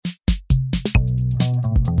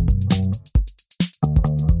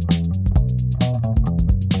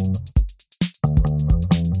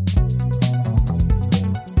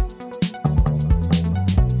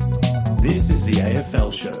the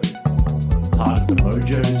AFL Show, part of the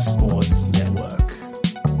Mojo Sports Network.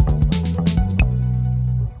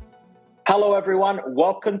 Hello everyone,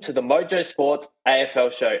 welcome to the Mojo Sports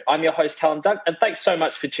AFL Show. I'm your host Callum Dunk and thanks so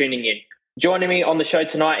much for tuning in. Joining me on the show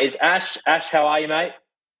tonight is Ash. Ash, how are you, mate?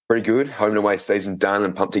 Pretty good. Home and away season done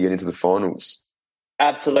and pumped to get into the finals.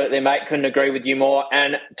 Absolutely, mate. Couldn't agree with you more.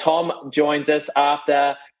 And Tom joins us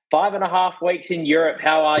after 5.5 weeks in Europe.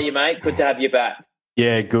 How are you, mate? Good to have you back.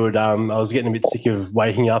 Yeah, good. I was getting a bit sick of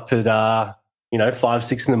waking up at 5,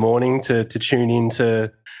 6 in the morning to tune into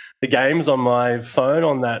the games on my phone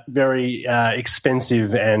on that very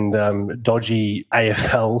expensive and dodgy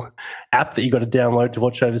AFL app that you got to download to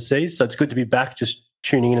watch overseas. So it's good to be back, just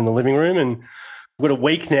tuning in the living room. And we've got a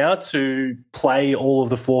week now to play all of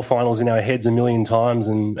the four finals in our heads a million times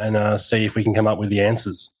and see if we can come up with the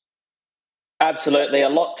answers. Absolutely. A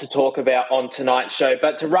lot to talk about on tonight's show.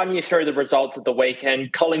 But to run you through the results of the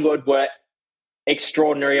weekend, Collingwood were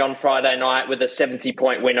extraordinary on Friday night with a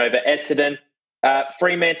 70-point win over Essendon.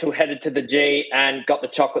 Fremantle headed to the G and got the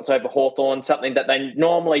chocolates over Hawthorn, something that they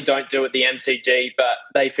normally don't do at the MCG, but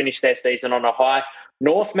they finished their season on a high.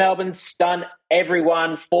 North Melbourne stun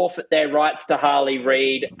everyone, forfeit their rights to Harley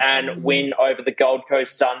Reid and win over the Gold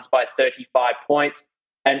Coast Suns by 35 points.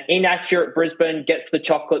 An inaccurate Brisbane gets the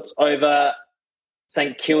chocolates over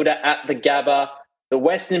St Kilda at the Gabba. The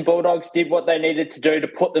Western Bulldogs did what they needed to do to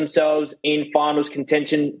put themselves in finals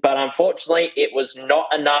contention, but unfortunately it was not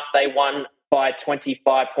enough. They won by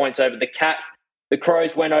 25 points over the Cats. The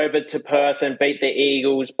Crows went over to Perth and beat the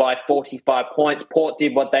Eagles by 45 points. Port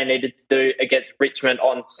did what they needed to do against Richmond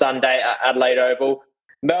on Sunday at Adelaide Oval.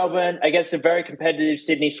 Melbourne, against a very competitive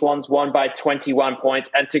Sydney Swans, won by 21 points.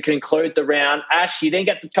 And to conclude the round, Ash, you didn't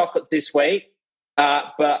get the chocolates this week,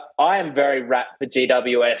 but I am very rapt for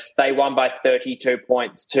GWS. They won by 32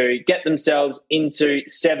 points to get themselves into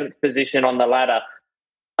 7th position on the ladder.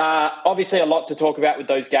 Obviously, a lot to talk about with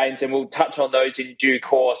those games, and we'll touch on those in due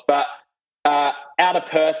course. But out of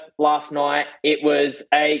Perth last night, it was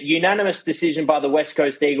a unanimous decision by the West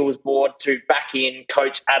Coast Eagles board to back in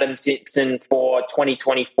coach Adam Simpson for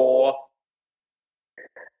 2024.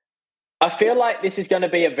 I feel like this is going to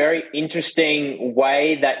be a very interesting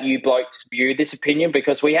way that you blokes view this opinion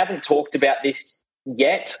because we haven't talked about this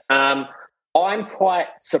yet. I'm quite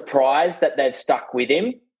surprised that they've stuck with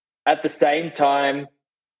him. At the same time,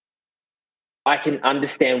 I can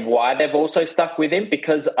understand why they've also stuck with him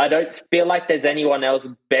because I don't feel like there's anyone else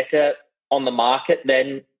better on the market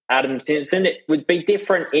than Adam Simpson. It would be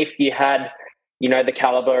different if you had, the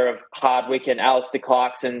caliber of Hardwick and Alistair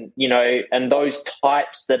Clarkson, and those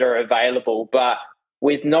types that are available. But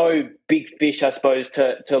with no big fish, I suppose,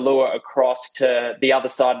 to lure across to the other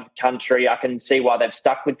side of the country, I can see why they've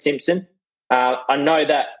stuck with Simpson. I know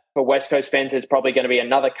that for West Coast fans, there's probably going to be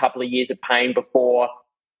another couple of years of pain before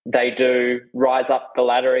they do rise up the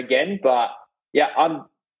ladder again. But, yeah, I'm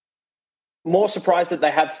more surprised that they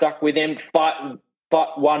have stuck with him.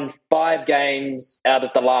 Won 5 games out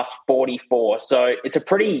of the last 44. So it's a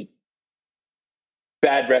pretty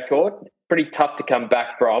bad record, pretty tough to come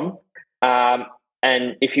back from.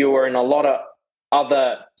 And if you were in a lot of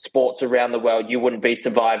other sports around the world, you wouldn't be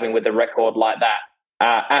surviving with a record like that.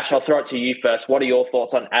 Ash, I'll throw it to you first. What are your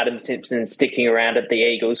thoughts on Adam Simpson sticking around at the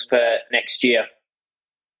Eagles for next year?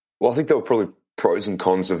 Well, I think there were probably pros and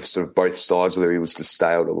cons of sort of both sides, whether he was to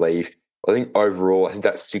stay or to leave. I think overall, I think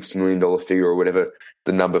that $6 million figure or whatever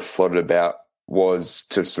the number floated about was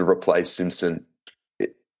to sort of replace Simpson.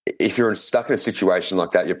 If you're stuck in a situation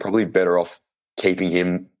like that, you're probably better off keeping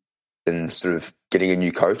him than sort of getting a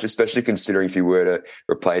new coach, especially considering if you were to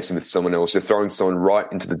replace him with someone else, you're throwing someone right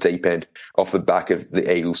into the deep end off the back of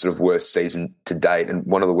the Eagles' sort of worst season to date and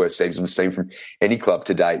one of the worst seasons we've seen from any club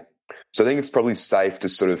to date. So I think it's probably safe to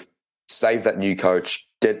sort of save that new coach,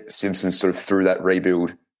 get Simpson sort of through that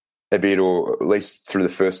rebuild a bit, or at least through the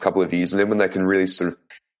first couple of years. And then when they can really sort of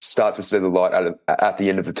start to see the light at the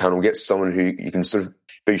end of the tunnel, get someone who you can sort of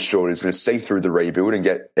be sure is going to see through the rebuild and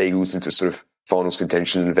get Eagles into sort of finals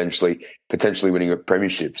contention and eventually potentially winning a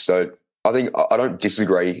premiership. So I think I don't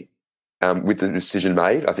disagree with the decision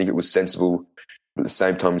made. I think it was sensible, but at the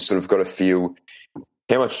same time, sort of got to feel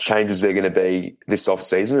how much changes there are going to be this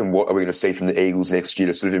off-season and what are we going to see from the Eagles next year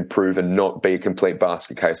to sort of improve and not be a complete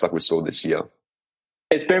basket case like we saw this year.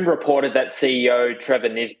 It's been reported that CEO Trevor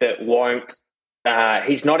Nisbet won't.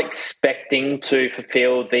 He's not expecting to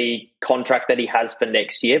fulfill the contract that he has for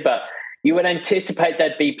next year, but you would anticipate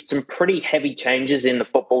there'd be some pretty heavy changes in the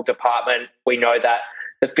football department. We know that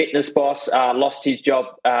the fitness boss lost his job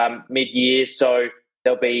mid-year, so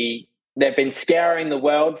they've been scouring the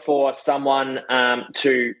world for someone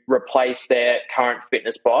to replace their current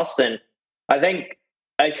fitness boss, and I think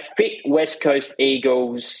a fit West Coast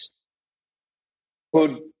Eagles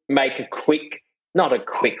could make not a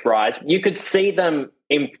quick rise. You could see them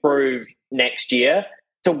improve next year.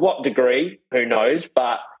 To what degree, who knows?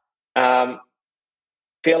 But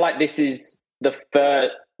feel like this is the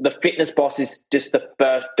fitness boss is just the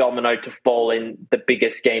first domino to fall in the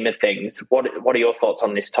bigger scheme of things. What are your thoughts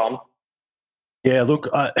on this, Tom? Yeah, look,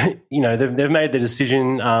 they've made the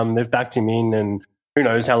decision. They've backed him in, and who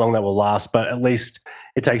knows how long that will last. But at least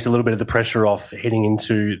it takes a little bit of the pressure off heading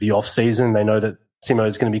into the off season. They know that Simo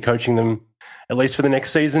is going to be coaching them at least for the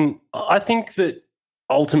next season. I think that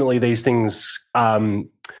ultimately these things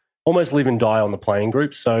almost live and die on the playing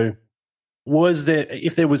group. So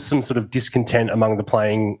if there was some sort of discontent among the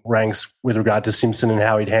playing ranks with regard to Simpson and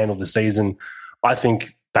how he'd handled the season, I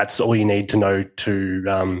think that's all you need to know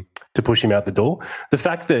to push him out the door. The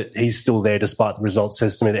fact that he's still there despite the results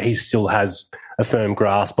says to me that he still has a firm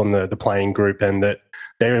grasp on the playing group, and that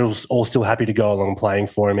they're all still happy to go along playing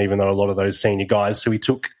for him, even though a lot of those senior guys who he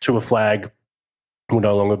took to a flag will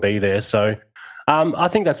no longer be there. So I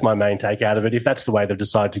think that's my main take out of it. If that's the way they've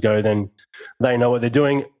decided to go, then they know what they're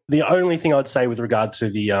doing. The only thing I'd say with regard to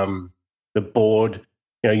the board,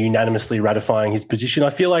 unanimously ratifying his position, I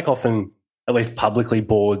feel like often, at least publicly,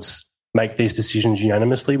 boards make these decisions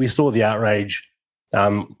unanimously. We saw the outrage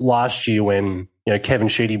last year when Kevin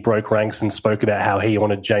Sheedy broke ranks and spoke about how he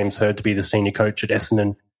wanted James Hird to be the senior coach at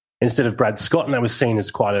Essendon instead of Brad Scott, and that was seen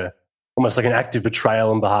as quite almost like an active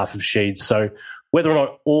betrayal on behalf of Sheed. So whether or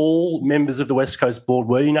not all members of the West Coast board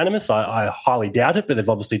were unanimous, I highly doubt it, but they've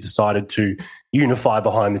obviously decided to unify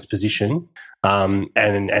behind this position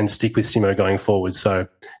and stick with Simo going forward. So,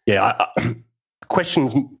 yeah,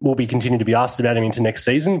 questions will be continued to be asked about him into next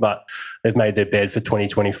season, but they've made their bed for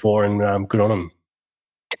 2024, and good on them.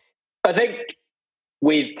 I think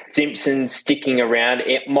with Simpson sticking around,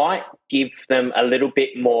 it might give them a little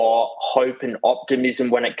bit more hope and optimism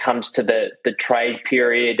when it comes to the trade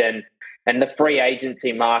period and the free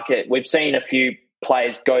agency market. We've seen a few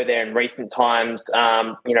players go there in recent times,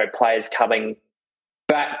 players coming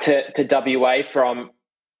back to WA from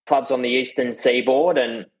clubs on the eastern seaboard,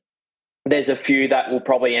 and there's a few that will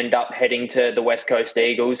probably end up heading to the West Coast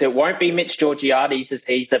Eagles. It won't be Mitch Georgiades, as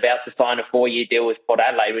he's about to sign a 4-year deal with Port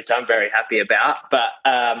Adelaide, which I'm very happy about. But,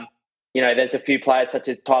 there's a few players such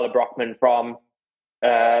as Tyler Brockman from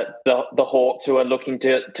the Hawks who are looking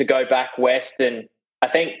to go back west. And I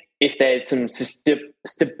think if there's some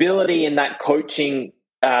stability in that coaching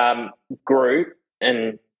group,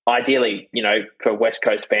 and ideally, for West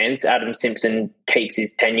Coast fans, Adam Simpson keeps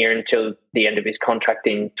his tenure until the end of his contract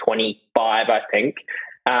in 25, I think.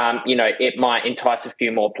 It might entice a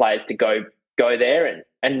few more players to go there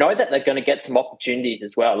and know that they're going to get some opportunities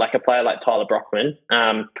as well. Like a player like Tyler Brockman,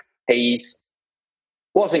 he's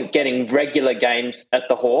wasn't getting regular games at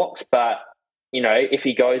the Hawks, but if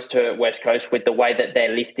he goes to West Coast with the way that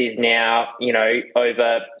their list is now,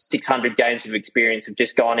 over 600 games of experience have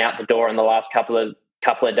just gone out the door in the last couple of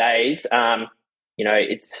days,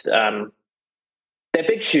 it's they're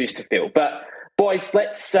big shoes to fill. But boys,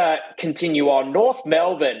 let's continue on. North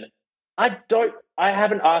Melbourne. I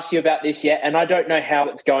haven't asked you about this yet, and I don't know how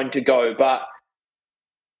it's going to go, but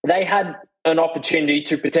they had an opportunity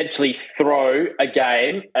to potentially throw a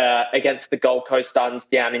game against the Gold Coast Suns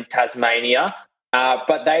down in Tasmania,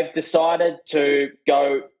 but they've decided to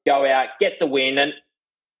go out, get the win, and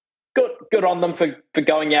good on them for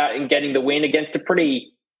going out and getting the win against a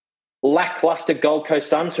pretty lackluster Gold Coast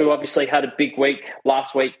Suns, who obviously had a big week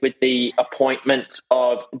last week with the appointment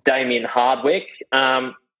of Damien Hardwick.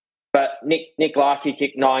 But Nick Larkey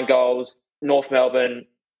kicked 9 goals. North Melbourne,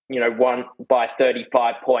 won by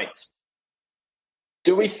 35 points.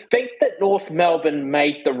 Do we think that North Melbourne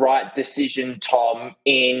made the right decision, Tom,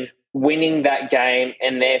 in winning that game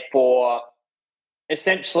and therefore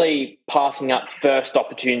essentially passing up first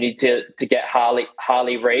opportunity to get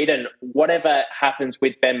Harley Reid, and whatever happens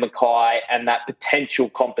with Ben Mackay and that potential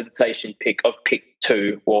compensation pick of pick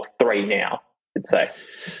 2 or 3 now, I'd say?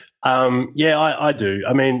 I do.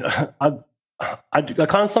 I mean,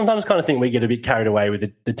 I sometimes think we get a bit carried away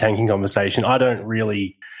with the tanking conversation. I don't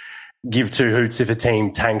really give two hoots if a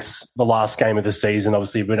team tanks the last game of the season.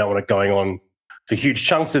 Obviously, we don't want it going on for huge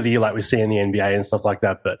chunks of the year like we see in the NBA and stuff like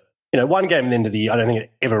that. But, one game at the end of the year, I don't think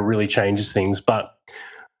it ever really changes things. But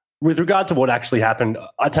with regard to what actually happened,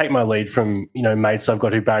 I take my lead from, mates I've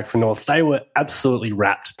got who barrack for North. They were absolutely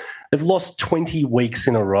wrapped. They've lost 20 weeks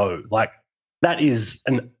in a row. Like, that is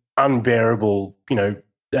an unbearable,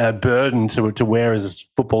 burden to wear as a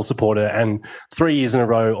football supporter. And 3 years in a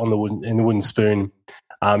row in the wooden spoon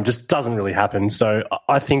just doesn't really happen. So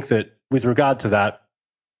I think that with regard to that,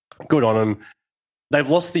 good on them. They've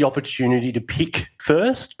lost the opportunity to pick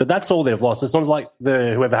first, but that's all they've lost. It's not like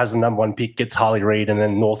whoever has the number one pick gets Harley Reid and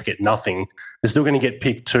then North get nothing. They're still going to get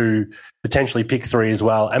pick 2, potentially pick 3 as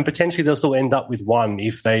well, and potentially they'll still end up with 1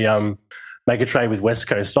 if they make a trade with West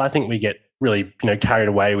Coast. So I think we get really carried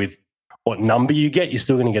away with what number you get. You're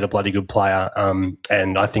still going to get a bloody good player,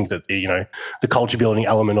 and I think that the culture building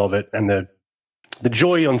element of it and the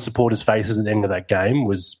joy on supporters' faces at the end of that game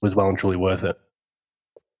was well and truly worth it.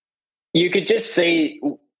 You could just see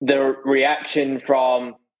the reaction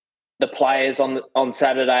from the players on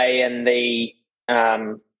Saturday, and the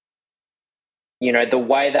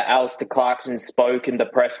way that Alistair Clarkson spoke in the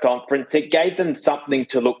press conference. It gave them something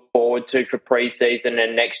to look forward to for pre-season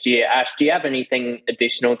and next year. Ash, do you have anything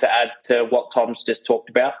additional to add to what Tom's just talked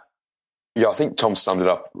about? Yeah, I think Tom summed it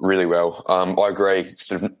up really well. I agree.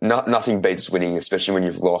 Sort of nothing beats winning, especially when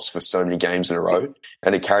you've lost for so many games in a row.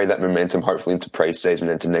 And to carry that momentum, hopefully into pre-season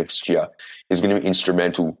and into next year, is going to be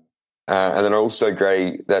instrumental. And then I also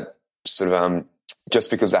agree that sort of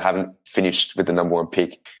just because they haven't finished with the number one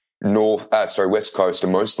pick, West Coast are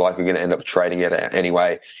most likely going to end up trading it out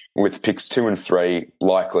anyway, with picks 2 and 3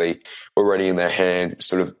 likely already in their hand.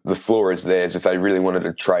 Sort of the floor is theirs. If they really wanted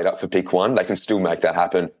to trade up for pick 1, they can still make that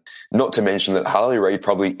happen. Not to mention that Harley Reid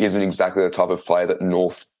probably isn't exactly the type of player that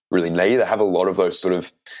North really need. They have a lot of those sort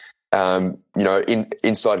of,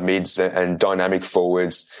 inside mids and dynamic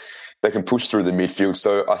forwards that can push through the midfield.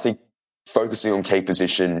 So I think focusing on key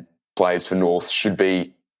position players for North should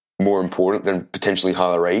be more important than potentially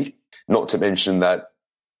Harley Reid. Not to mention that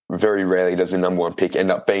very rarely does a number one pick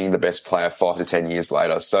end up being the best player 5 to 10 years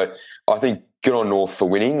later. So I think good on North for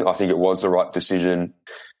winning. I think it was the right decision.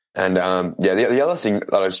 And the other thing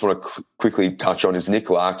that I just want to quickly touch on is Nick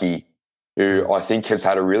Larkey, who I think has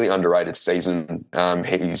had a really underrated season.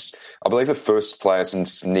 He's, I believe, the first player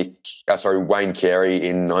since Wayne Carey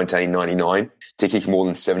in 1999 to kick more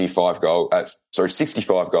than 65 goals.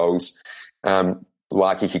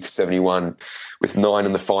 Larkey kicked 71 with 9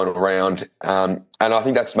 in the final round. And I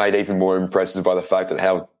think that's made even more impressive by the fact that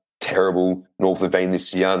how terrible North have been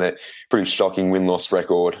this year, and that pretty shocking win-loss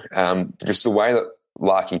record. Just the way that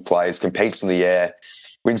Larkey plays, competes in the air,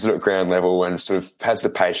 wins it at ground level, and sort of has the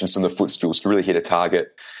patience and the foot skills to really hit a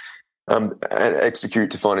target and execute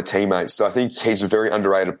to find a teammate. So I think he's a very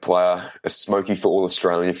underrated player, a smoky for all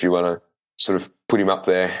Australian if you want to sort of put him up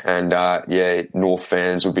there. And North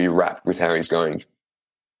fans will be wrapped with how he's going.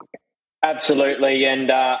 Absolutely,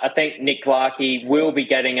 and I think Nick Larkey will be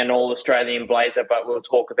getting an All-Australian blazer, but we'll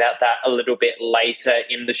talk about that a little bit later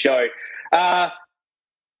in the show.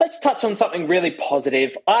 Let's touch on something really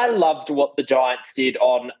positive. I loved what the Giants did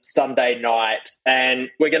on Sunday night, and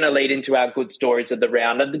we're going to lead into our good stories of the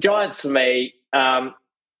round. And the Giants, for me, 3-7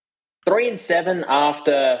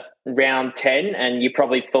 after round 10, and you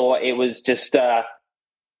probably thought it was just a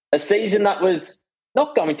season that was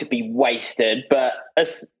not going to be wasted, but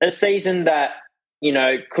a season that,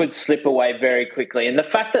 could slip away very quickly. And the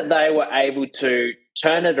fact that they were able to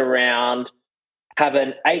turn it around, have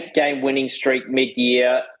an 8-game winning streak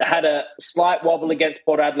mid-year, had a slight wobble against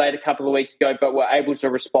Port Adelaide a couple of weeks ago, but were able to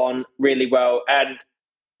respond really well. And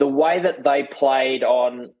the way that they played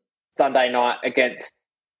on Sunday night against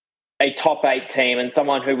a top 8 team and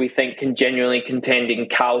someone who we think can genuinely contend in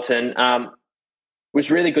Carlton was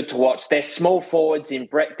really good to watch. Their small forwards in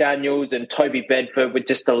Brett Daniels and Toby Bedford were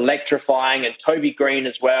just electrifying, and Toby Green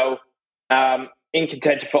as well. In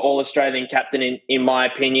contention for All-Australian captain, in my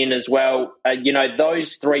opinion, as well.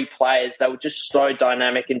 Those 3 players, they were just so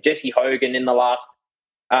dynamic. And Jesse Hogan in the last,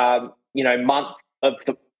 month of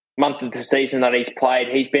the season that he's played,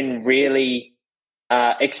 he's been really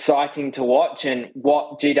exciting to watch, and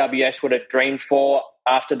what GWS would have dreamed for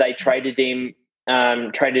after they traded him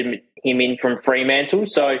in from Fremantle.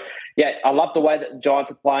 So, I love the way that the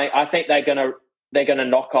Giants are playing. I think they're gonna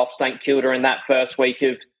knock off St Kilda in that first week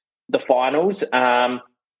of the finals,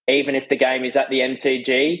 even if the game is at the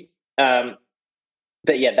MCG.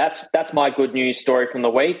 That's my good news story from the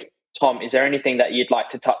week. Tom, is there anything that you'd like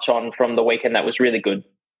to touch on from the weekend that was really good?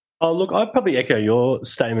 Oh, look, I'd probably echo your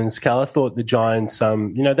statements, Cal. I thought the Giants,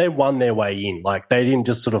 they won their way in. Like, they didn't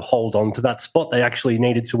just sort of hold on to that spot. They actually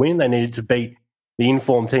needed to win. They needed to beat the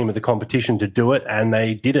informed team of the competition to do it, and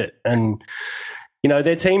they did it. And,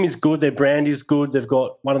 their team is good. Their brand is good. They've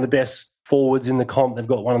got one of the best forwards in the comp. They've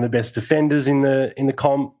got one of the best defenders in the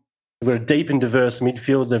comp. They've got a deep and diverse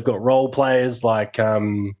midfield. They've got role players like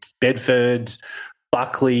Bedford,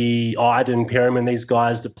 Buckley, Iden, Perriman, these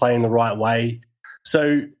guys that play in the right way.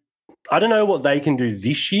 So I don't know what they can do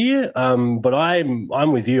this year, but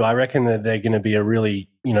I'm with you. I reckon that they're going to be a really,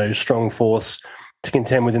 strong force to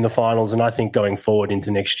contend within the finals, and I think going forward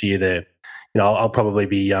into next year, I'll probably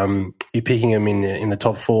be picking them in the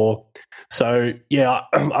top 4. So yeah,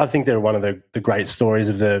 I think they're one of the great stories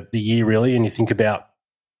of the year, really. And you think about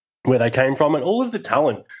where they came from and all of the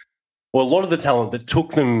talent, or a lot of the talent that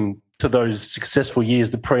took them to those successful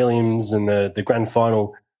years, the prelims and the grand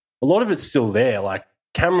final. A lot of it's still there. Like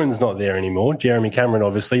Cameron's not there anymore, Jeremy Cameron,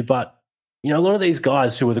 obviously, but a lot of these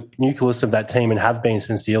guys who were the nucleus of that team and have been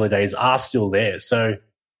since the early days are still there. So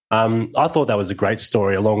I thought that was a great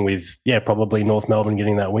story, along with, probably North Melbourne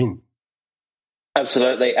getting that win.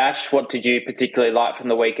 Absolutely. Ash, what did you particularly like from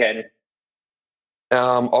the weekend?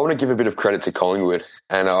 I want to give a bit of credit to Collingwood,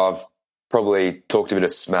 and I've probably talked a bit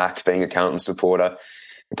of smack being a Carlton supporter.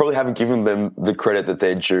 I probably haven't given them the credit that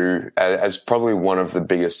they're due as probably one of the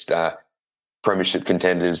biggest premiership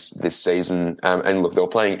contenders this season. And look, they were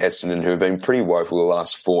playing Essendon, who have been pretty woeful the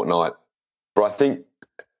last fortnight. But I think,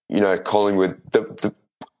 Collingwood,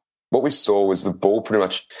 what we saw was the ball pretty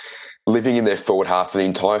much living in their forward half for the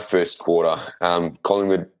entire first quarter.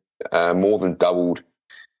 Collingwood more than doubled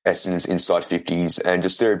Essendon's inside 50s, and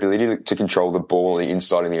just their ability to control the ball on the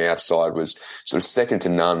inside and the outside was sort of second to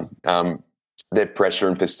none. Their pressure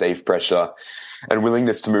and perceived pressure and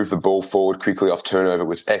willingness to move the ball forward quickly off turnover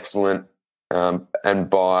was excellent. And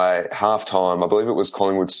by halftime, I believe it was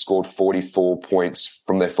Collingwood scored 44 points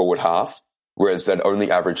from their forward half, whereas they'd only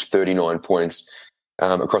averaged 39 points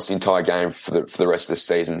across the entire game for the rest of the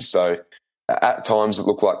season. So at times it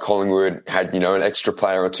looked like Collingwood had, an extra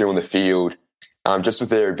player or two on the field, just with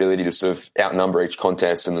their ability to sort of outnumber each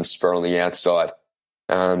contest and then spur on the outside.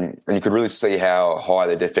 And you could really see how high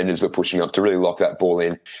their defenders were pushing up to really lock that ball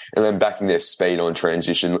in and then backing their speed on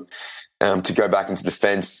transition to go back into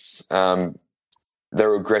defence. They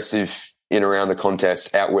were aggressive in around the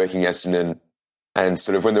contest, outworking Essendon. And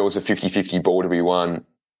sort of when there was a 50-50 ball to be won,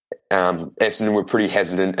 Essendon were pretty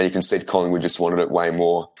hesitant, and you can see Collingwood just wanted it way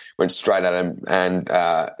more, went straight at him. And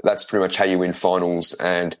that's pretty much how you win finals.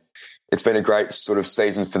 And it's been a great sort of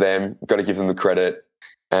season for them. Got to give them the credit.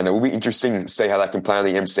 And it will be interesting to see how they can play on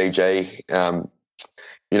the MCG,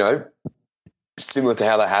 similar to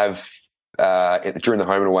how they have during the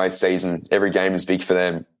home and away season. Every game is big for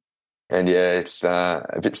them. And, it's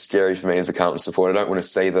a bit scary for me as a Carlton supporter. I don't want to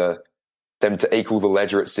see them to equal the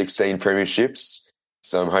ledger at 16 premierships.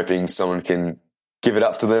 So I'm hoping someone can give it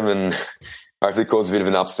up to them and hopefully cause a bit of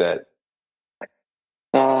an upset.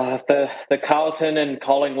 The Carlton and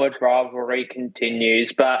Collingwood rivalry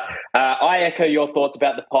continues, but I echo your thoughts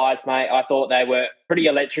about the Pies, mate. I thought they were pretty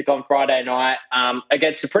electric on Friday night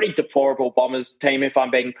against a pretty deplorable Bombers team, if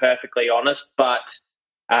I'm being perfectly honest. But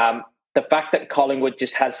the fact that Collingwood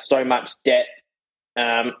just has so much depth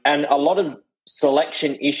and a lot of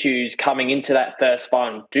selection issues coming into that first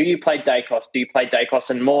fund. Do you play Dacos? Do you play Dacos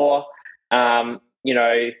and Moore?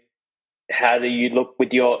 How do you look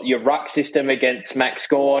with your ruck system against Max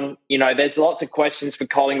Gawn? There's lots of questions for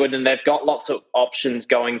Collingwood, and they've got lots of options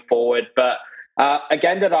going forward. But a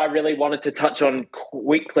game that I really wanted to touch on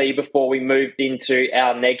quickly before we moved into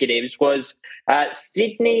our negatives was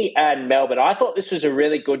Sydney and Melbourne. I thought this was a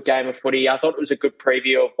really good game of footy. I thought it was a good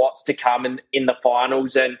preview of what's to come in the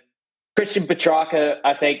finals. And Christian Petrarca,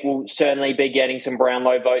 I think, will certainly be getting some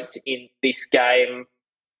Brownlow votes in this game.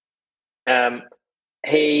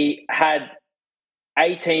 He had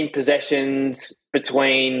 18 possessions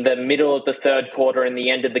between the middle of the third quarter and the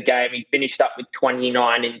end of the game. He finished up with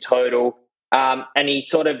 29 in total. And he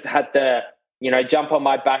sort of had the, jump on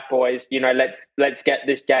my back, boys, let's get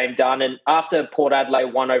this game done. And after Port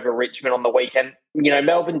Adelaide won over Richmond on the weekend,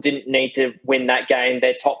 Melbourne didn't need to win that game.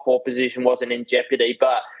 Their top 4 position wasn't in jeopardy,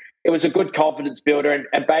 but it was a good confidence builder,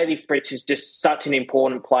 and Bailey Fritsch is just such an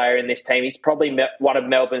important player in this team. He's probably one of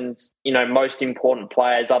Melbourne's, most important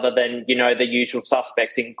players, other than, the usual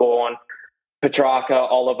suspects in Gawn, Petrarca,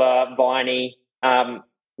 Oliver, Viney,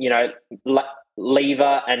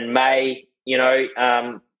 Lever and May.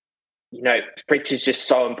 Fritsch is just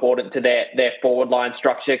so important to their forward line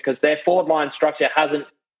structure, because their forward line structure hasn't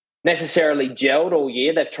necessarily gelled all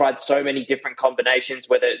year. They've tried so many different combinations,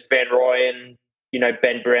 whether it's Van Rooyen,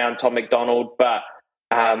 Ben Brown, Tom McDonald, but,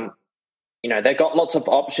 they've got lots of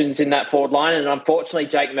options in that forward line. And unfortunately,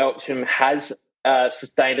 Jake Melksham has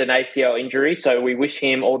sustained an ACL injury, so we wish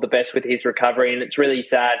him all the best with his recovery. And it's really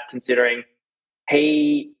sad considering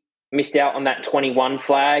he missed out on that 21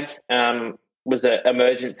 flag, was an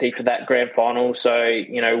emergency for that grand final. So,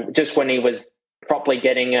 just when he was properly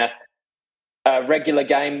getting a regular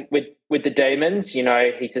game with the Demons,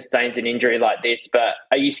 he sustains an injury like this. But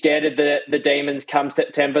are you scared of the Demons come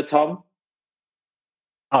September, Tom?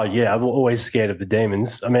 Oh, yeah, I'm always scared of the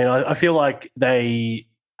Demons. I mean, I feel like they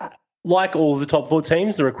like all the top four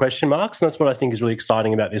teams, there are question marks, and that's what I think is really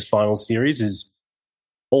exciting about this final series is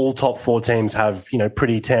all top four teams have,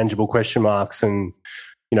 pretty tangible question marks, and,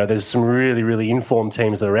 there's some really, really informed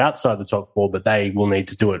teams that are outside the top four, but they will need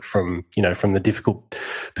to do it from the difficult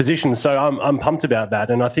positions. So I'm pumped about that,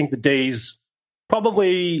 and I think the D's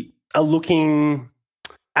probably are looking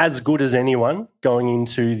as good as anyone going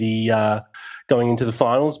into the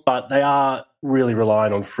finals, but they are really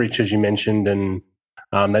relying on Fritsch, as you mentioned, and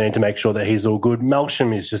they need to make sure that he's all good.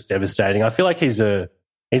 Melsham is just devastating. I feel like he's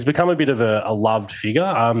become a bit of a loved figure,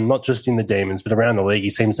 not just in the Demons, but around the league. He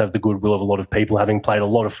seems to have the goodwill of a lot of people, having played a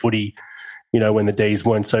lot of footy, when the D's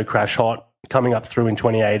weren't so crash hot, coming up through in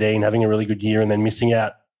 2018, having a really good year, and then missing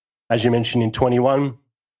out, as you mentioned, in 21.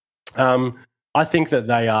 I think that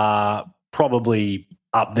they are probably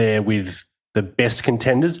up there with the best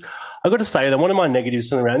contenders. I've got to say that one of my negatives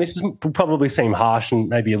from the round, will probably seem harsh and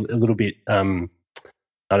maybe a little bit, a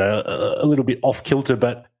little bit off kilter,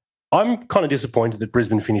 but I'm kind of disappointed that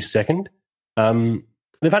Brisbane finished second.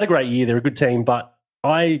 They've had a great year. They're a good team, but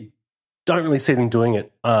I don't really see them doing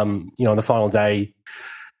it, on the final day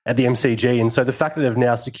at the MCG. And so the fact that they've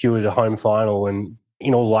now secured a home final and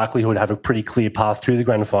in all likelihood have a pretty clear path to the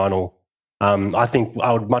grand final, I think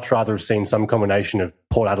I would much rather have seen some combination of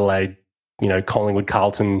Port Adelaide, Collingwood,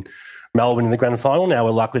 Carlton, Melbourne in the grand final. Now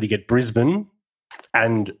we're likely to get Brisbane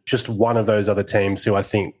and just one of those other teams who I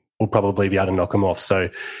think will probably be able to knock them off. So,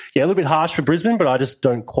 yeah, a little bit harsh for Brisbane, but I just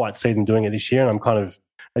don't quite see them doing it this year. And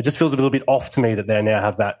it just feels a little bit off to me that they now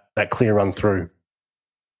have that clear run through.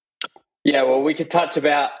 Yeah, well, we could touch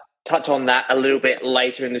on that a little bit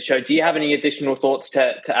later in the show. Do you have any additional thoughts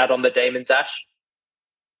to add on the Demons, Ash?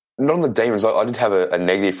 Not on the Demons. I did have a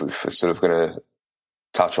negative. We're sort of going to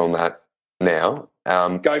touch on that now.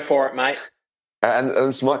 Go for it, mate. And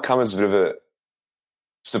this might come as a bit of a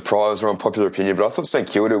surprise or unpopular opinion, but I thought St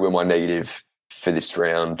Kilda were my negative for this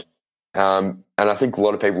round. And I think a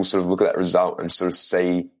lot of people sort of look at that result and sort of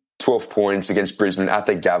see 12 points against Brisbane at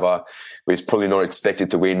the Gabba, was probably not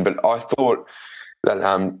expected to win. But I thought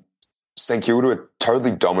that St Kilda were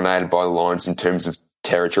totally dominated by the Lions in terms of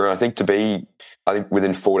territory. And I think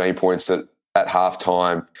within 14 points at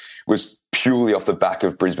half-time was purely off the back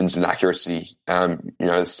of Brisbane's inaccuracy.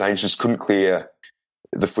 The Saints just couldn't clear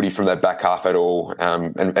the footy from their back half at all,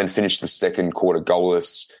 and finished the second quarter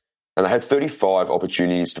goalless. And they had 35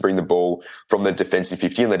 opportunities to bring the ball from the defensive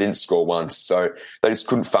 50, and they didn't score once. So they just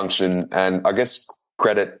couldn't function. And I guess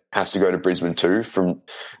credit has to go to Brisbane too, from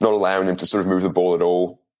not allowing them to sort of move the ball at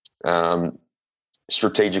all.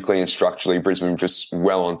 Strategically and structurally, Brisbane just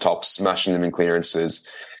well on top, smashing them in clearances.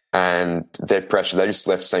 And their pressure, they just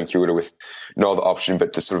left St Kilda with no other option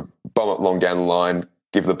but to sort of bomb it long down the line,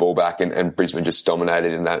 give the ball back, and Brisbane just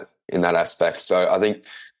dominated in that aspect. So I think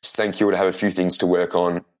St Kilda have a few things to work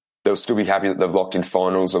on. They'll still be happy that they've locked in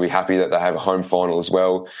finals. They'll be happy that they have a home final as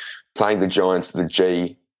well. Playing the Giants, the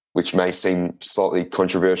G, which may seem slightly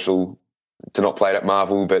controversial to not play it at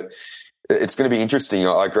Marvel, but it's going to be interesting.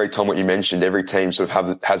 I agree, Tom, what you mentioned. Every team sort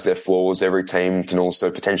of has their flaws. Every team can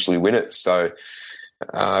also potentially win it. So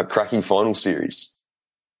cracking final series.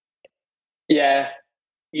 Yeah.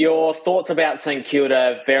 Your thoughts about St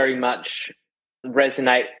Kilda very much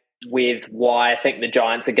resonate with why I think the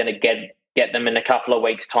Giants are going to get them in a couple of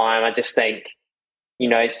weeks' time. I just think,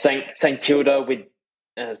 St Kilda with,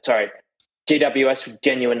 GWS with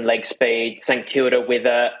genuine leg speed, St Kilda with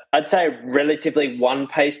I'd say relatively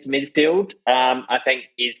one-paced midfield, I think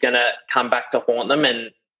is going to come back to haunt them.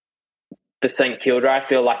 And for St Kilda, I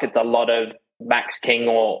feel like it's a lot of Max King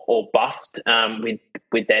or bust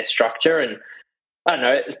with their structure. And I don't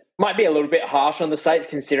know, it might be a little bit harsh on the Saints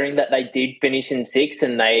considering that they did finish in 6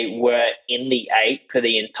 and they were in the 8 for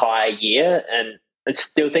the entire year. And I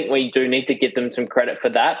still think we do need to give them some credit for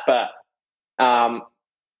that. But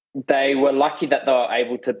they were lucky that they were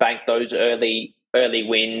able to bank those early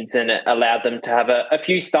wins, and it allowed them to have a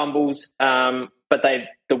few stumbles. But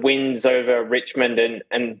the wins over Richmond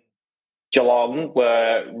and Geelong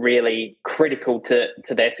were really critical to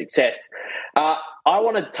their success. I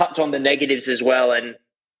want to touch on the negatives as well, and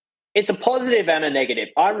it's a positive and a negative.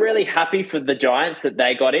 I'm really happy for the Giants that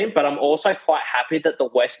they got in, but I'm also quite happy that the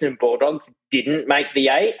Western Bulldogs didn't make the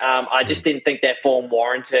 8. I just didn't think their form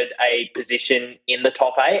warranted a position in the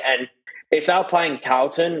top 8. And if they were playing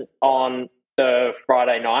Carlton on the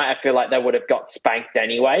Friday night, I feel like they would have got spanked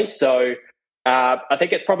anyway. So I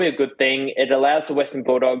think it's probably a good thing. It allows the Western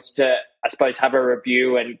Bulldogs to, I suppose, have a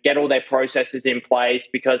review and get all their processes in place,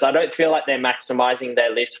 because I don't feel like they're maximising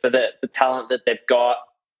their list for the talent that they've got.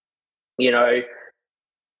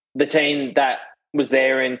 The team that was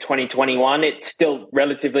there in 2021. It's still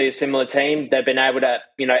relatively a similar team. They've been able to,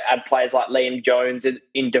 add players like Liam Jones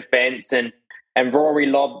in defence, and Rory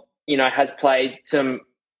Lobb, has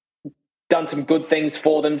done some good things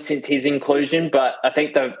for them since his inclusion. But I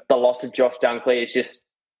think the loss of Josh Dunkley is just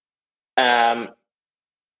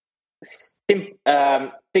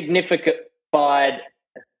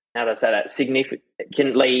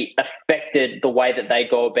significantly affected the way that they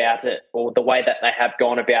go about it, or the way that they have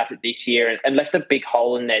gone about it this year, and left a big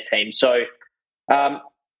hole in their team. So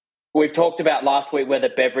we've talked about last week whether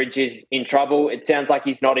Beveridge is in trouble. It sounds like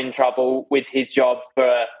he's not in trouble with his job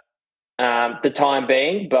for the time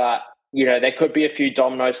being, but there could be a few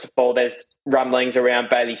dominoes to fall. There's rumblings around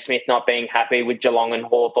Bailey Smith not being happy with Geelong and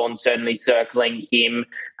Hawthorn, certainly circling him.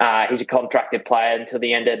 He's a contracted player until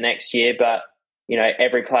the end of next year, but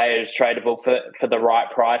every player is tradable for the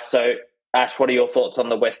right price. So, Ash, what are your thoughts on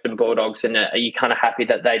the Western Bulldogs? And are you kind of happy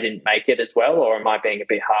that they didn't make it as well, or am I being a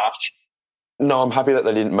bit harsh? No, I'm happy that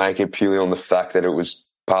they didn't make it, purely on the fact that it was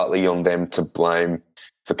partly on them to blame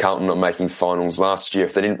for Carlton not making finals last year.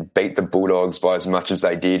 If they didn't beat the Bulldogs by as much as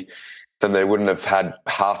they did, then they wouldn't have had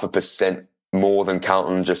 0.5% more than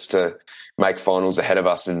Carlton just to make finals ahead of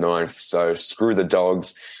us in ninth. So screw the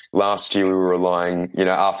Dogs. Last year we were relying,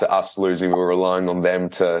 after us losing, we were relying on them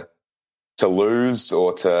to lose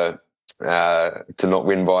or to not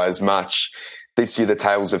win by as much. This year the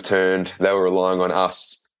tables have turned. They were relying on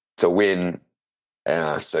us to win.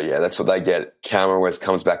 So yeah, that's what they get. Karma always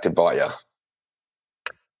comes back to bite you.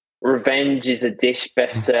 Revenge is a dish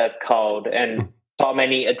best served cold. And Tom,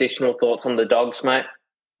 any additional thoughts on the Dogs, mate?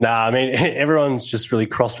 Nah, I mean, everyone's just really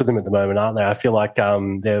cross with them at the moment, aren't they? I feel like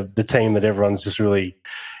they're the team that everyone's just really,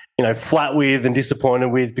 flat with and disappointed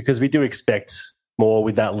with, because we do expect more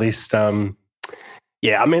with that list.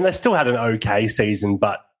 Yeah, I mean, they still had an okay season,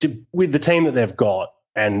 but with the team that they've got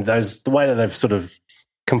and the way that they've sort of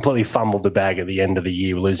completely fumbled the bag at the end of the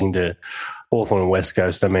year, losing to Hawthorn and West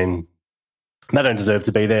Coast, I mean, they don't deserve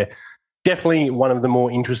to be there. Definitely one of the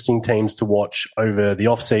more interesting teams to watch over the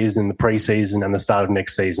off-season, the pre-season and the start of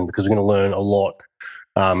next season, because we're going to learn a lot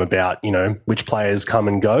about, which players come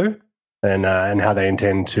and go and how they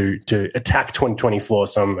intend to attack 2024.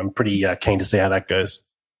 So I'm pretty keen to see how that goes.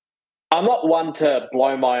 I'm not one to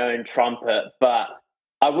blow my own trumpet, but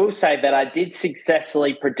I will say that I did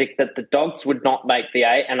successfully predict that the Dogs would not make the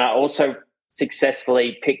 8, and I also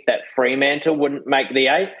successfully picked that Fremantle wouldn't make the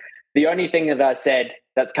 8. The only thing that I said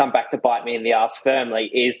that's come back to bite me in the ass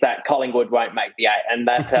firmly is that Collingwood won't make the 8, and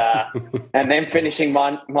that and then finishing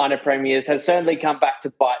minor premiers has certainly come back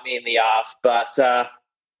to bite me in the ass. But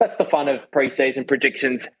that's the fun of pre-season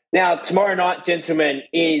predictions. Now, tomorrow night, gentlemen,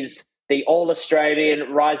 is the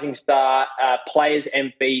All-Australian Rising Star Players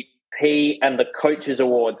MVP and the Coaches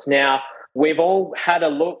Awards. Now, we've all had a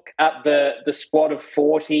look at the squad of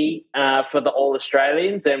 40 for the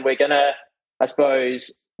All-Australians, and we're going to, I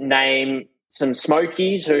suppose, name some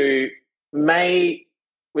smokies who we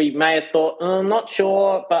may have thought, I'm not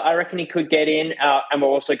sure, but I reckon he could get in. And we're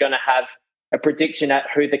also going to have a prediction at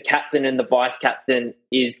who the captain and the vice captain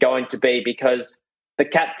is going to be, because the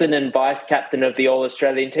captain and vice captain of the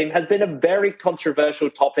All-Australian team has been a very controversial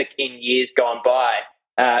topic in years gone by,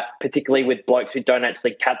 particularly with blokes who don't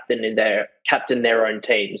actually captain their own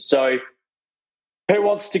teams. So who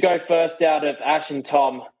wants to go first out of Ash and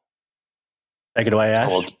Tom? Take it away,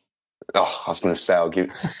 Ash. I was going to say I'll give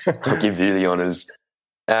you the honours.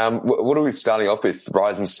 What are we starting off with?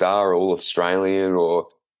 Rising Star or All Australian, or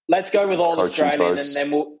let's go with All Australian,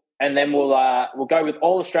 and then we'll go with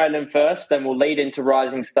All Australian first. Then we'll lead into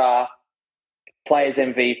Rising Star, Players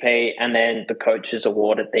MVP, and then the Coaches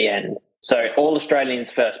Award at the end. So All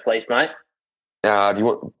Australians first, please, mate. Do you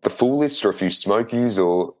want the full list or a few smokies,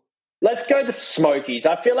 or? Let's go the smokies.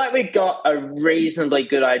 I feel like we've got a reasonably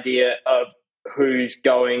good idea of who's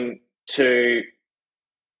going to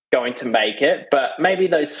make it, but maybe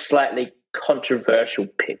those slightly controversial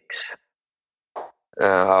picks.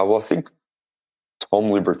 Well, I think Tom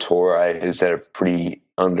Liberatore has had a pretty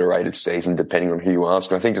underrated season, depending on who you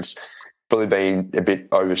ask. And I think it's probably been a bit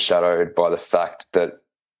overshadowed by the fact that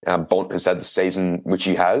Bont has had the season which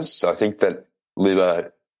he has. So I think that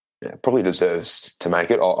Liber probably deserves to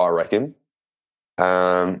make it, I reckon.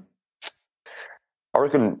 I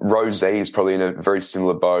reckon Rosie is probably in a very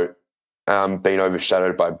similar boat, being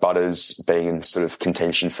overshadowed by Butters being in sort of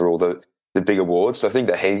contention for all the big awards. So I think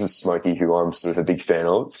that he's a smoky who I'm sort of a big fan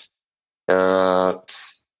of.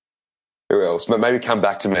 Who else? Maybe come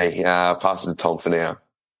back to me. Pass it to Tom for now.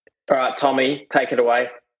 All right, Tommy, take it away.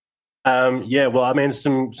 Yeah, well, I mean,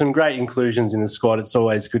 some great inclusions in the squad. It's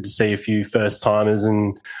always good to see a few first-timers,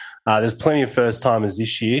 and there's plenty of first-timers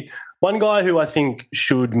this year. One guy who I think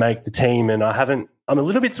should make the team, and I'm a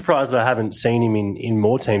little bit surprised that I haven't seen him in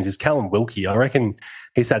more teams, is Callum Wilkie. I reckon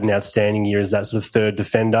he's had an outstanding year as that sort of third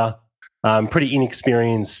defender. Pretty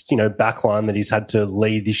inexperienced, backline that he's had to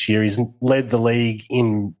lead this year. He's led the league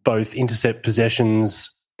in both intercept possessions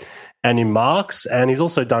and in marks, and he's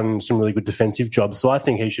also done some really good defensive jobs. So I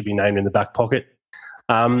think he should be named in the back pocket.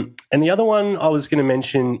 And the other one I was going to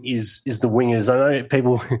mention is the wingers. I know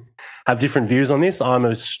people have different views on this. I'm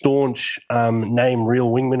a staunch name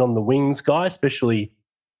real wingman on the wings guy, especially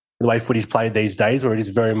the way footy's played these days, where it is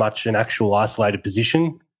very much an actual isolated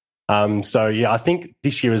position. I think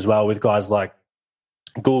this year as well with guys like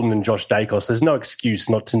Goulden and Josh Dacos, there's no excuse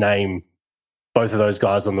not to name both of those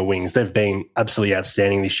guys on the wings. They've been absolutely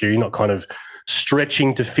outstanding this year. You're not kind of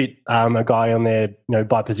stretching to fit a guy on there,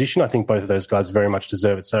 by position. I think both of those guys very much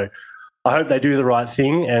deserve it. So I hope they do the right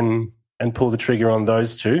thing and pull the trigger on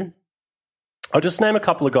those two. I'll just name a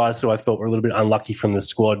couple of guys who I thought were a little bit unlucky from the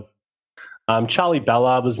squad. Charlie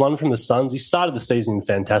Ballard was one from the Suns. He started the season in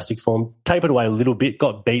fantastic form, tapered away a little bit,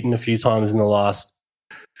 got beaten a few times in the last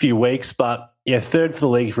few weeks, but third for the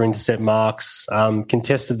league for intercept marks,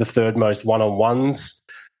 contested the third most one-on-ones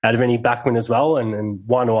out of any backman as well, and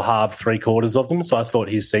one or half, three-quarters of them. So I thought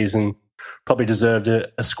his season probably deserved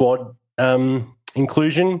a squad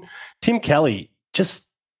inclusion. Tim Kelly, just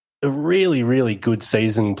a really, really good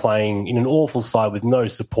season playing in an awful side with no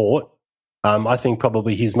support. I think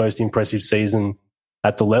probably his most impressive season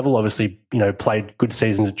at the level. Obviously, played good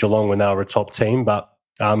seasons at Geelong when they were a top team, but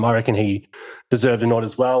I reckon he deserved a nod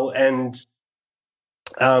as well. And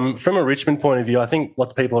from a Richmond point of view, I think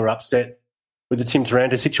lots of people are upset with the Tim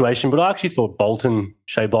Taranto situation, but I actually thought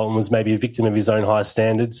Shea Bolton was maybe a victim of his own high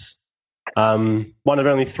standards. One of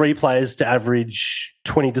only 3 players to average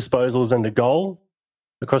 20 disposals and a goal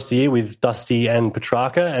across the year with Dusty and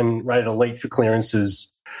Petrarca, and rated elite for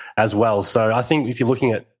clearances as well. So I think if you're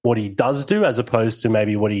looking at what he does do as opposed to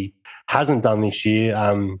maybe what he hasn't done this year,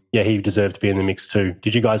 he deserved to be in the mix too.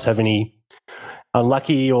 Did you guys have any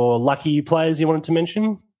unlucky or lucky players you wanted to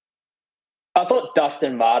mention? I thought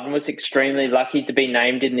Dustin Martin was extremely lucky to be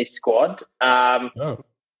named in this squad.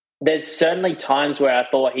 There's certainly times where I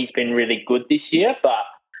thought he's been really good this year, but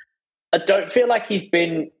I don't feel like he's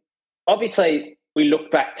been... Obviously, we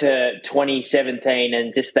look back to 2017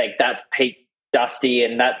 and just think that's peak Dusty,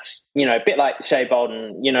 and that's, a bit like Shea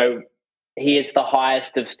Bolton, he is the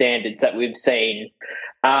highest of standards that we've seen.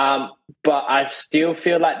 But I still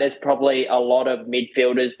feel like there's probably a lot of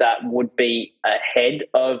midfielders that would be ahead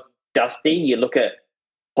of Dusty. You look at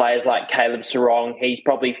players like Caleb Sarong, he's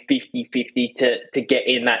probably 50-50 to get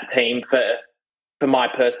in that team for my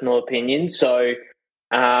personal opinion. So,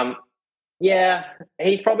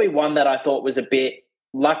 he's probably one that I thought was a bit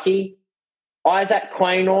lucky. Isaac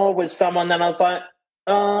Quaynor was someone that I was like,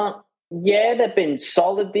 they've been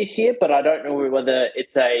solid this year, but I don't know whether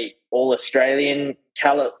it's a all-Australian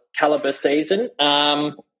caliber season.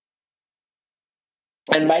 And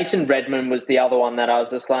Mason Redmond was the other one that I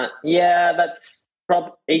was just like,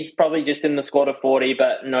 he's probably just in the squad of 40,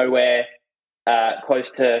 but nowhere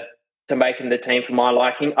close to making the team for my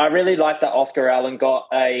liking. I really like that Oscar Allen got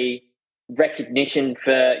a recognition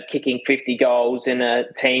for kicking 50 goals in a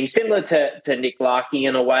team, similar to Nick Larkey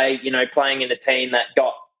in a way, playing in a team that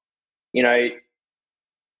got,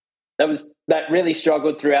 that really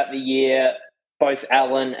struggled throughout the year. Both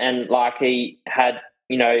Allen and Larkey had,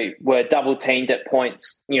 were double teamed at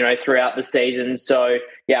points, throughout the season. So,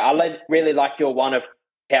 I really like your one of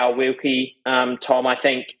Cal Wilkie, Tom. I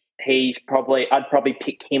think I'd probably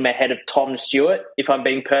pick him ahead of Tom Stewart, if I'm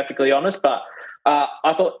being perfectly honest, but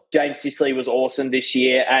I thought James Sicily was awesome this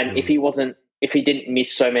year, and if he didn't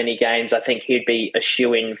miss so many games, I think he'd be a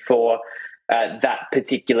shoo-in for that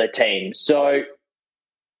particular team. So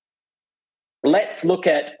let's look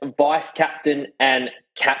at vice captain and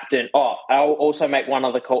captain. I'll also make one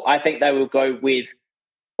other call. I think they will go with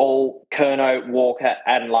all Curnow, Walker,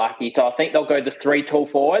 and Larkey. So I think they'll go the 3 tall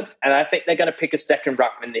forwards, and I think they're going to pick a second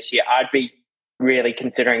ruckman this year. I'd be really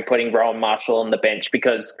considering putting Rowan Marshall on the bench,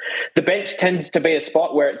 because the bench tends to be a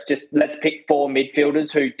spot where it's just, let's pick 4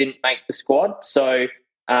 midfielders who didn't make the squad. So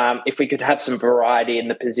if we could have some variety in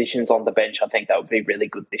the positions on the bench, I think that would be really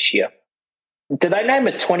good this year. Do they name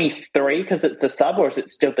it 23 because it's a sub, or is it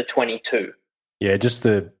still the 22? Yeah, just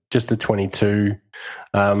the 22.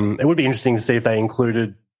 It would be interesting to see if they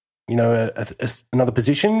included, another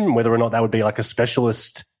position, whether or not that would be like a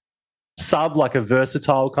specialist sub, like a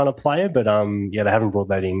versatile kind of player, but they haven't brought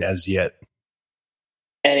that in as yet.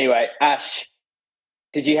 Anyway, Ash,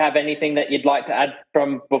 did you have anything that you'd like to add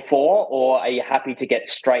from before, or are you happy to get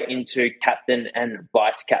straight into captain and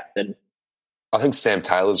vice captain? I think Sam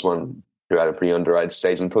Taylor's one who had a pretty underrated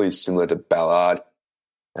season, probably similar to Ballard,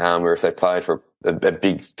 where if they played for a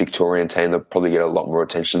big Victorian team, they'll probably get a lot more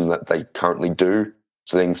attention than they currently do.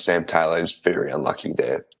 So I think Sam Taylor is very unlucky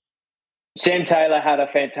there. Sam Taylor had a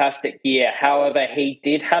fantastic year. However, he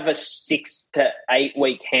did have a 6 to 8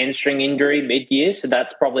 week hamstring injury mid-year, so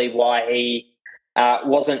that's probably why he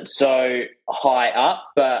wasn't so high up.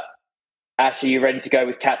 But Ash, are you ready to go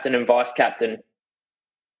with captain and vice-captain?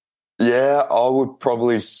 Yeah, I would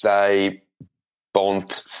probably say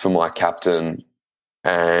Bont for my captain,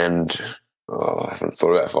 and I haven't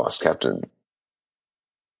thought about vice-captain.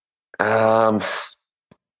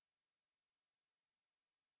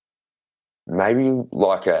 Maybe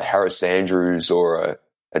like a Harris Andrews or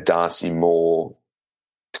a Darcy Moore,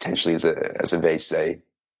 potentially as a VC.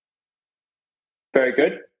 Very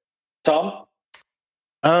good. Tom?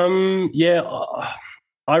 Yeah,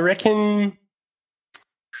 I reckon.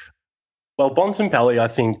 Well, Bontempelli, I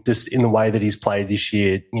think, just in the way that he's played this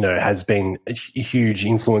year, has been a huge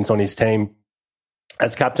influence on his team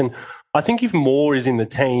as captain. I think if Moore is in the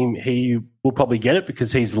team, he will probably get it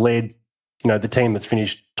because he's led, the team that's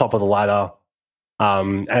finished top of the ladder,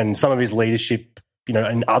 and some of his leadership,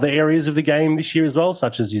 in other areas of the game this year as well,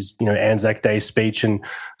 such as his, Anzac Day speech and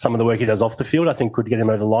some of the work he does off the field, I think could get him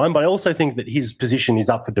over the line. But I also think that his position is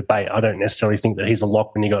up for debate. I don't necessarily think that he's a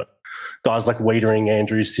lock when you got guys like Wiedering,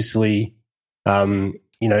 Andrews, Sicily,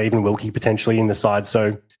 even Wilkie potentially in the side.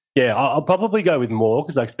 So, yeah, I'll probably go with Moore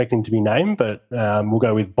because I expect him to be named, but we'll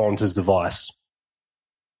go with Bont as the vice.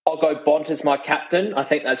 I'll go Bont as my captain. I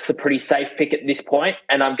think that's the pretty safe pick at this point.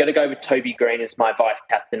 And I'm going to go with Toby Green as my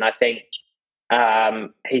vice-captain. I think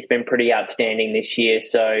he's been pretty outstanding this year.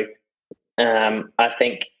 So I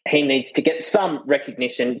think he needs to get some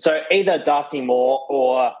recognition. So either Darcy Moore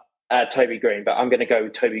or Toby Green, but I'm going to go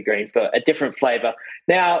with Toby Green for a different flavour.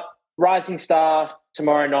 Now, Rising Star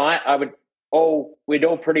tomorrow night, we'd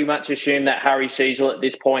all pretty much assume that Harry Seasel at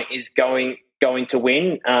this point is going to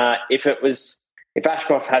win. If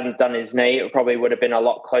Ashcroft hadn't done his knee, it probably would have been a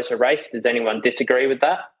lot closer race. Does anyone disagree with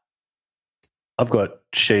that? I've got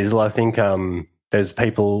Sheasel. I think there's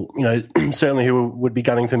people, certainly who would be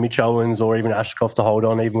gunning for Mitch Owens or even Ashcroft to hold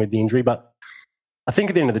on, even with the injury. But I think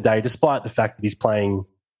at the end of the day, despite the fact that he's playing,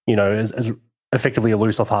 as effectively a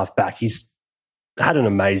loose-off half-back, he's had an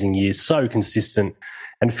amazing year, so consistent,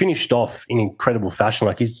 and finished off in incredible fashion.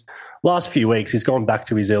 Like his last few weeks, he's gone back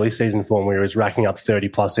to his early season form where he was racking up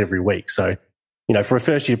 30-plus every week. So, for a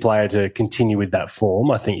first-year player to continue with that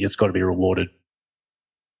form, I think it's got to be rewarded.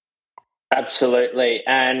 Absolutely.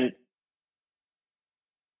 And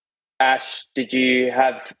Ash, did you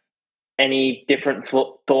have any different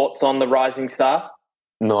thoughts on the Rising Star?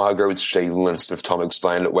 No, I agree with Sheasel, and if Tom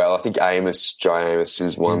explained it well. I think Jay Amos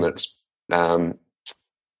is one that's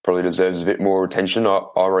probably deserves a bit more attention.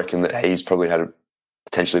 I reckon that he's probably had a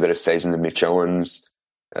potentially better season than Mitch Owens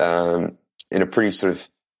in a pretty sort of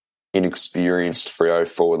inexperienced Freo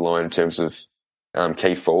forward line in terms of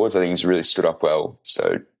key forwards. I think he's really stood up well.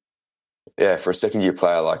 So, yeah, for a second-year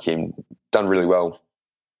player like him, done really well.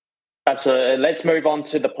 Absolutely. Let's move on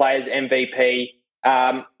to the players' MVP.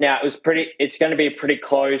 Now, it's going to be pretty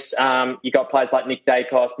close. You got players like Nick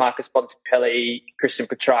Dacos, Marcus Bontempelli, Christian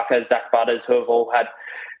Petrarca, Zach Butters, who have all had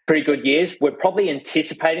pretty good years. We're probably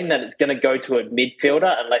anticipating that it's going to go to a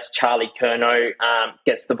midfielder unless Charlie Curnow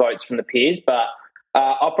gets the votes from the peers. But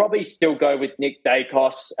I'll probably still go with Nick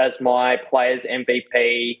Dacos as my players'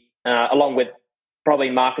 MVP, along with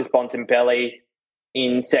probably Marcus Bontempelli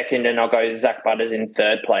in second, and I'll go Zach Butters in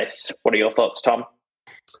third place. What are your thoughts, Tom?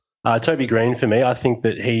 Toby Green for me. I think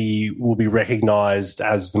that he will be recognised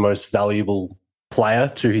as the most valuable player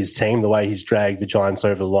to his team, the way he's dragged the Giants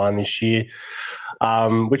over the line this year,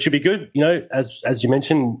 which would be good. As you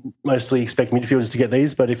mentioned, mostly expect midfielders to get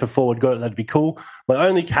these, but if a forward got it, that'd be cool. My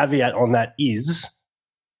only caveat on that is,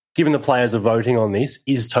 given the players are voting on this,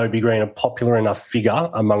 is Toby Green a popular enough figure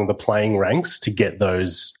among the playing ranks to get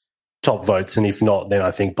those top votes? And if not, then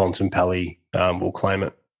I think Bontempelli will claim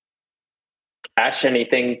it. Ash,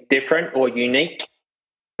 anything different or unique?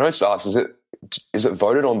 Can I just ask, is it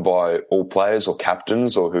voted on by all players or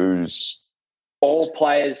captains, or who's? All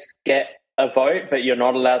players get a vote, but you're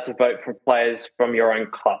not allowed to vote for players from your own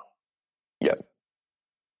club. Yeah.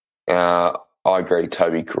 I agree,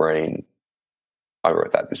 Toby Green. I agree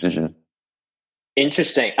with that decision.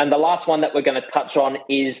 Interesting. And the last one that we're going to touch on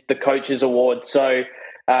is the Coaches Award. So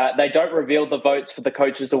they don't reveal the votes for the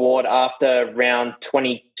Coaches Award after round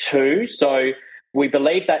 22. So we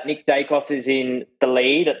believe that Nick Dacos is in the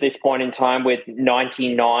lead at this point in time with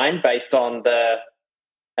 99 based on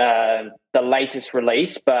the latest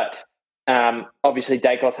release. But Obviously,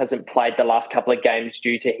 Dacos hasn't played the last couple of games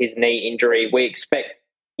due to his knee injury.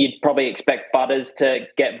 You'd probably expect Butters to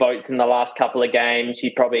get votes in the last couple of games.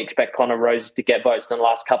 You'd probably expect Connor Rose to get votes in the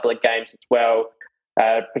last couple of games as well.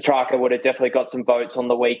 Petrarca would have definitely got some votes on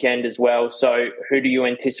the weekend as well. So who do you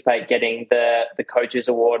anticipate getting the Coaches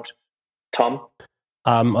Award, Tom?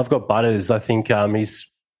 I've got Butters. I think he's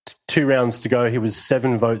 2 rounds to go. He was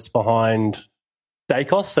 7 votes behind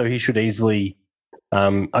Dacos, so he should easily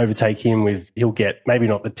overtake him. He'll get maybe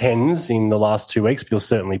not the 10s in the last 2 weeks, but he'll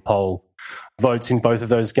certainly poll votes in both of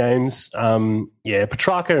those games.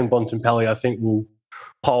 Petrarca and Bontempelli, I think, will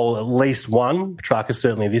poll at least 1. Petrarca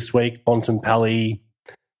certainly this week. Bontempelli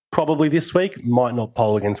probably this week. Might not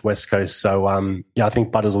poll against West Coast. So, I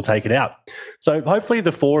think Butters will take it out. So hopefully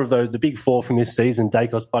the big 4 from this season,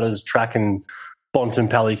 Dacos, Butters, Track and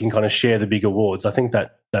Bontempelli can kind of share the big awards. I think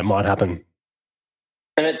that might happen.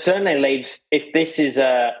 And it certainly leaves, if this is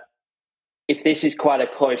quite a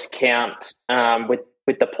close count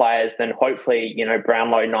with the players, then hopefully,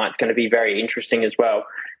 Brownlow night's going to be very interesting as well.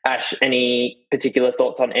 Ash, any particular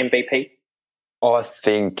thoughts on MVP? I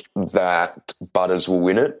think that Butters will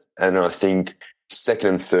win it, and I think second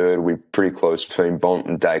and third will be pretty close between Bont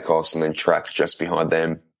and Dacos, and then Track just behind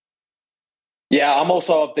them. Yeah, I'm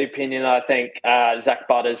also of the opinion that I think Zach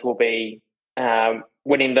Butters will be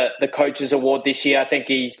winning the Coaches Award this year. I think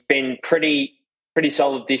he's been pretty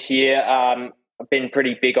solid this year. I've been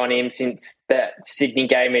pretty big on him since that Sydney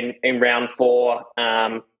game in round 4.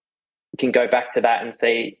 You can go back to that and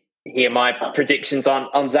hear my predictions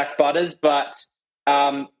on Zach Butters. But,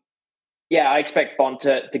 I expect Bont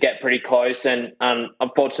to get pretty close. And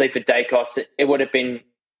unfortunately for Dacos, it would have been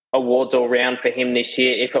awards all round for him this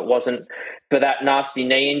year if it wasn't for that nasty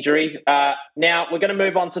knee injury. Now, we're going to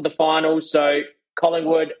move on to the finals. So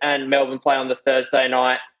Collingwood and Melbourne play on the Thursday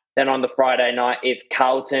night. Then on the Friday night, it's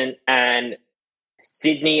Carlton and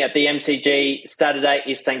Sydney at the MCG. Saturday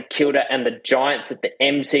is St Kilda and the Giants at the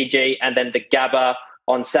MCG. And then the Gabba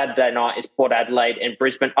on Saturday night is Port Adelaide and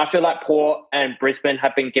Brisbane. I feel like Port and Brisbane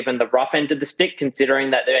have been given the rough end of the stick,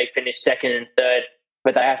 considering that they finished second and third,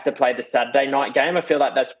 but they have to play the Saturday night game. I feel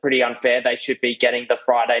like that's pretty unfair. They should be getting the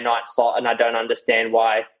Friday night slot, and I don't understand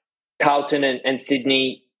why Carlton and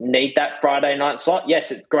Sydney need that Friday night slot. Yes,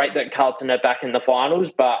 it's great that Carlton are back in the finals,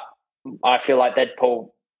 but I feel like they'd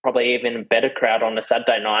pull probably even a better crowd on the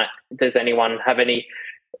Saturday night. Does anyone have any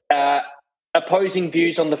opposing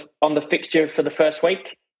views on the fixture for the first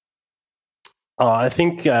week? I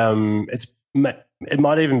think it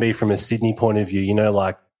might even be from a Sydney point of view.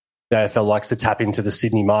 Like the AFL likes to tap into the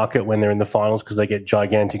Sydney market when they're in the finals because they get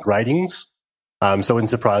gigantic ratings. So it wouldn't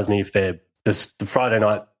surprise me if the Friday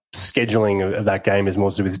night scheduling of that game is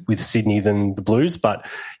more to do with Sydney than the Blues. But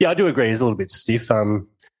yeah, I do agree. It's a little bit stiff.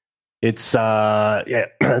 It's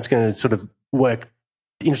it's going to sort of work.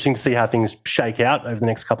 Interesting to see how things shake out over the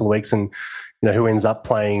next couple of weeks, and who ends up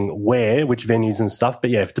playing where, which venues and stuff.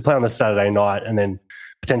 But yeah, to play on the Saturday night, and then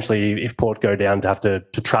potentially if Port go down to have to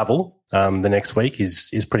travel the next week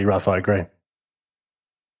is pretty rough. I agree.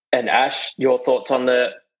 And Ash, your thoughts on the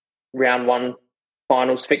round 1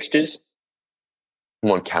 finals fixtures?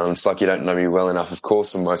 Come on, Callum, it's like you don't know me well enough. Of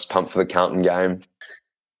course, I'm most pumped for the Carlton game.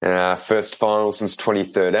 First final since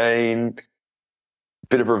 2013.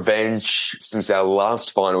 Bit of revenge since our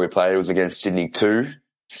last final we played was against Sydney 2.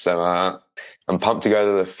 So I'm pumped to go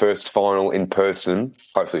to the first final in person,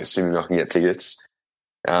 hopefully assuming I can get tickets,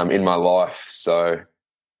 in my life. So,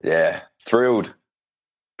 yeah, thrilled.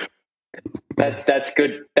 That's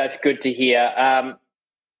good. That's good to hear.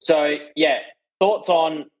 Thoughts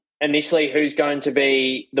on initially who's going to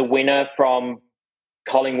be the winner from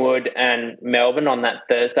Collingwood and Melbourne on that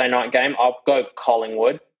Thursday night game? I'll go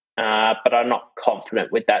Collingwood, but I'm not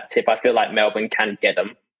confident with that tip. I feel like Melbourne can get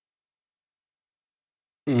them.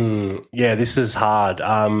 This is hard.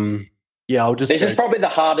 This is probably the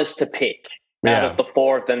hardest to pick. Out of the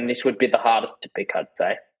 4 of them, this would be the hardest to pick, I'd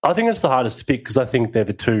say. I think it's the hardest to pick because I think they're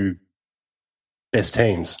the 2 best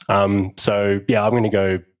teams. I'm going to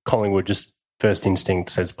go Collingwood, just first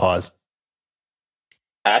instinct says Pies.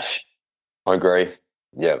 Ash? I agree.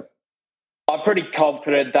 Yeah. I'm pretty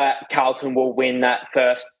confident that Carlton will win that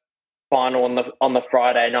first final on the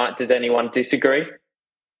Friday night. Did anyone disagree?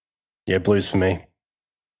 Yeah, Blues for me.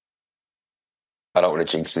 I don't want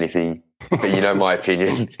to jinx anything, but you know my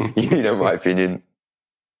opinion.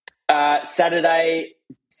 Saturday,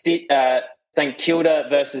 St Kilda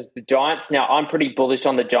versus the Giants. Now, I'm pretty bullish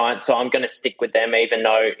on the Giants, so I'm going to stick with them even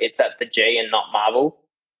though it's at the G and not Marvel.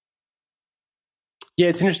 Yeah,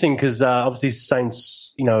 it's interesting because obviously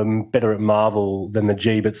Saints, better at Marvel than the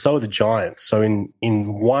G, but so are the Giants. So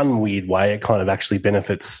in one weird way, it kind of actually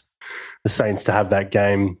benefits the Saints to have that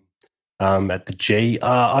game at the G.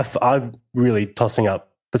 I'm really tossing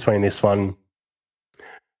up between this one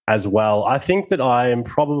as well. I think that I am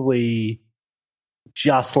probably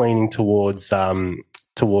just leaning towards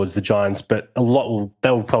the Giants, but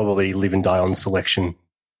they'll probably live and die on selection.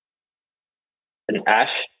 And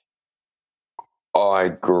Ash? I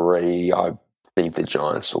agree. I think the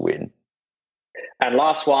Giants will win. And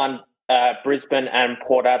last one, Brisbane and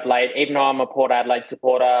Port Adelaide. Even though I'm a Port Adelaide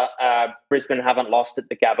supporter, Brisbane haven't lost at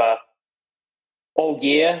the Gabba all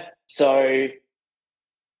year. So,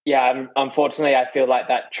 yeah, unfortunately, I feel like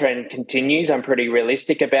that trend continues. I'm pretty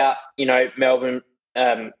realistic about,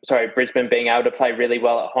 Brisbane being able to play really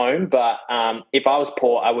well at home. But if I was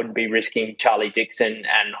Port, I wouldn't be risking Charlie Dixon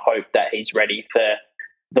and hope that he's ready for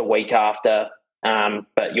the week after.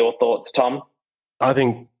 But your thoughts, Tom? I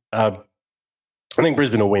think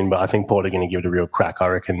Brisbane will win, but I think Port are going to give it a real crack. I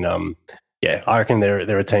reckon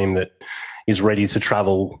they're a team that is ready to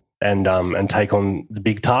travel and take on the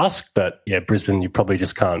big task. But yeah, Brisbane, you probably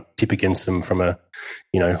just can't tip against them from a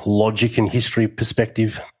logic and history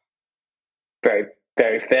perspective. Very,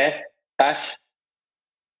 very fair. Ash?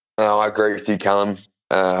 I agree with you, Callum.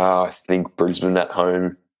 I think Brisbane at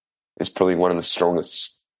home is probably one of the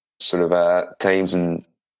strongest sort of teams and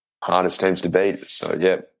hardest teams to beat. So,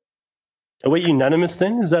 yeah. Are we unanimous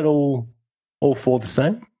then? Is that all four the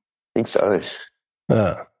same? I think so.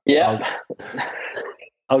 Yeah.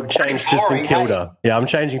 I'll change to St Kilda. Hey? Yeah, I'm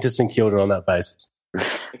changing to St Kilda on that basis.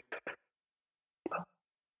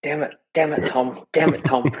 Damn it, Tom.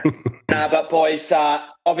 But boys,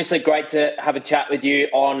 obviously great to have a chat with you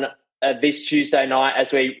on this Tuesday night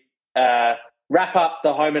as we wrap up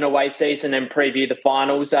the home and away season and preview the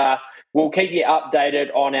finals. We'll keep you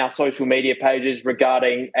updated on our social media pages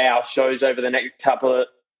regarding our shows over the next couple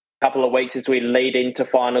of weeks as we lead into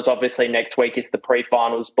finals. Obviously, next week is the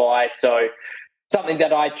pre-finals bye, so something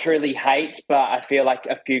that I truly hate, but I feel like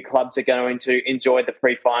a few clubs are going to enjoy the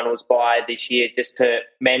pre-finals bye this year just to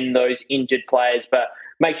mend those injured players. But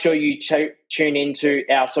make sure you tune into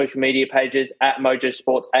our social media pages at Mojo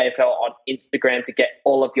Sports AFL on Instagram to get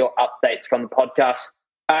all of your updates from the podcast.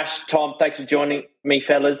 Ash, Tom, thanks for joining me,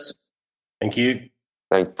 fellas. Thank you.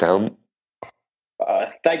 Thanks, Callum.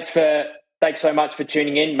 Thanks so much for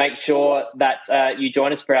tuning in. Make sure that you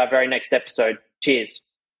join us for our very next episode. Cheers.